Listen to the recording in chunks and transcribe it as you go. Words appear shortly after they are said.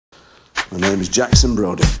My name is Jackson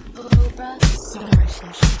Brodie.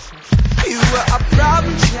 You were a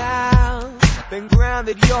problem child, been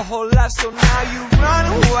grounded your whole life, so now you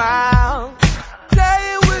run wild.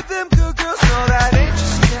 Playing with them good girls, no, that ain't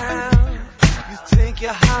your style. You think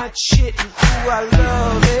you're hot shit, and ooh, I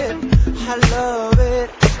love it, I love it,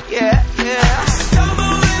 yeah, yeah.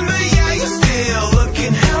 Stumbling, but yeah, you're still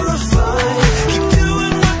looking hella fun. Keep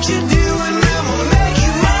doing what you're doing, and we'll make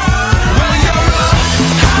you mine. Well, you're a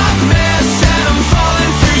hot mess, and I'm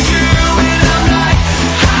falling for you, and I'm like,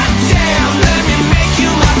 hot damn, let me make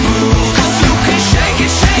you my boo. 'Cause you can shake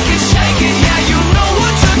it, shake it, shake it, yeah, you know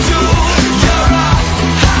what to do. You're a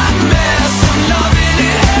hot mess, I'm loving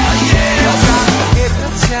it, hell yeah. 'Cause I'm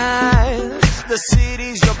hypnotized, the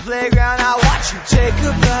city's your playground, I watch you take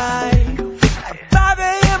a bite. At 5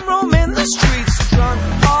 a.m. roaming the streets, drunk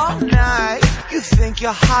all night. You think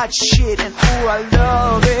you're hot shit, and ooh, I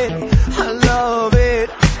love it,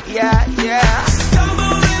 yeah, yeah.